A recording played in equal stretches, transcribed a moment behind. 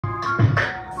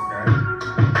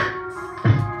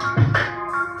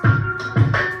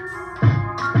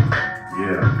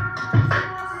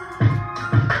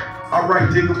I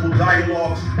write diggable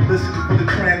dialogues, listen for the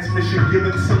transmission,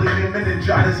 giving silly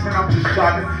meningitis. Man, I'm just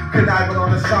jiving, conniving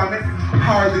on assignment.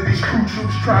 Higher than these crew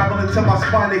troops traveling to my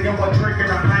spine again while drinking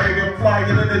a Heineken, flying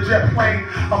in a jet plane.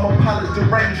 I'm a pilot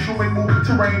deranged, showing moving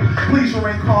terrain. Please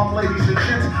remain calm, ladies and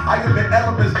gents. I emit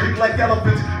elements big like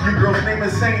elephants. Your girl's name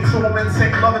is Saint, so I'm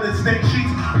insane, loving it, stained sheets.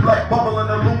 Blood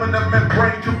bubbling, aluminum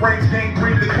membrane. Your brains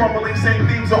gangrene, the crumbling. Same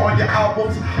themes are on your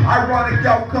albums. Ironic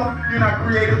outcome, you're not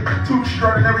creative. Too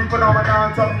strutting, every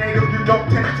phenomenon's up native. You don't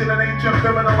taint in an ancient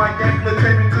feminine like anklet,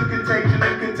 to contagion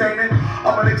and containment.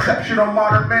 I'm an exceptional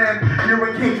modern man.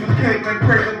 You're engaged with cavemen,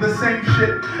 craving the same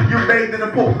shit. You're bathed in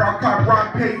a potent archive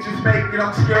rock pages making.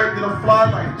 I'm scared that I'm fly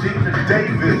like Jason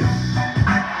Davis.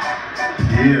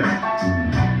 Yeah.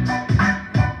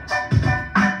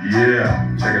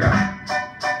 Yeah, check it out.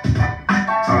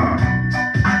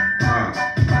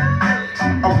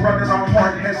 I'm running on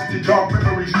hard heads to jog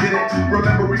memories, get it?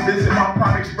 Remember, revisit my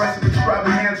prime expressive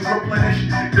extravaganza, replenish.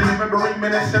 Dismembering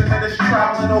minutes and minutes,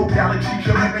 traveling, oh galaxies,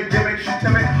 your mimic gimmicks, you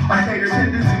timid. I cater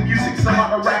tendons and music, some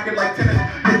on a racket like tennis.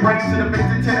 Your brains to the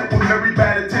victim tenant with very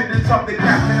bad attendance. I'm the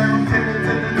captain and lieutenant,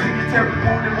 to your terry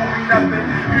wound and will be nothing.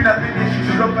 You're nothing, issues,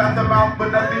 you look out the mouth, but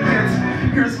nothing hits.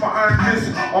 Here's my iron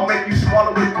fist, I'll make you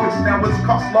swallow it quick. Now it's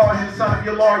caught large inside of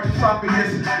your large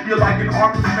esophagus. You're like an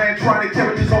armless man trying to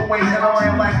carry his own weight, and I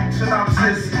am lacking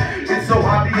synopsis. It's so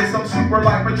obvious, I'm super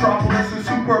like Metropolis and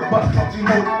super butt clumsy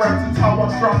holding reps. It's how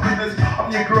I'm dropping this.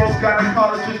 I'm your girl's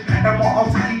gynecologist, and my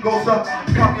alter ego's up.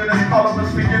 Communist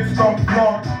columnist against on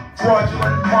floor,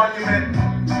 fraudulent monument.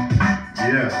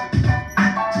 Yeah.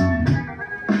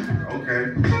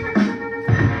 Okay.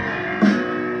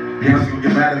 Beyonce gonna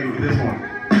get mad at me for this one.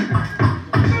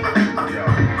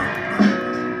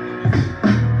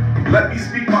 Let me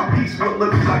speak my piece, what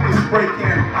looks like a spray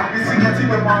can. I can see into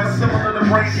your mind, similar to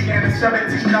brain can in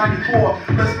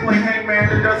 1794. Let's play hangman,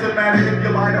 it doesn't matter if you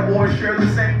light up or share the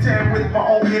same tan. With my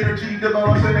own energy,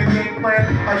 developing a game plan.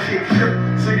 I shape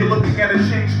shift, so you're looking at a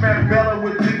changed man. Bella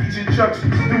with Dickies and Chucks,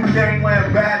 through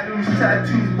gangland. Bad news,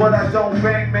 tattoos, but I don't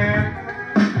bang, man.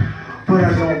 But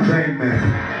I don't bang,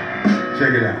 man.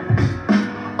 Check it out.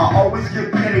 I always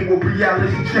get paid with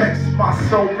reality checks. My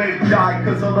soulmate died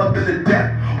cause I loved her to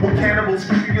death. When cannibals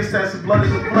give you a sense of blood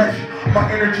in the flesh,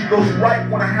 my energy goes right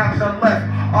when I have none left.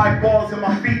 Eyeballs in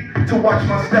my feet to watch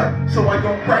my step, so I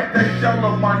don't crack that shell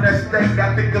of my nest egg.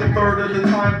 I think a third of the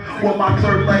time with my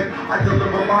third leg, I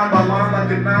deliver line by line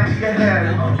like a 90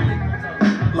 ahead.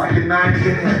 Like a 90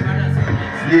 ahead.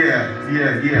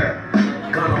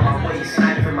 Yeah. Gun on my waist,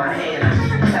 knife in my hand, I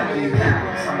keep telling you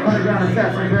that. Underground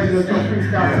Assassin Radio,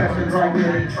 Freestyle sessions right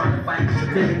here.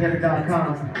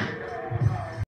 DiggingIt.com.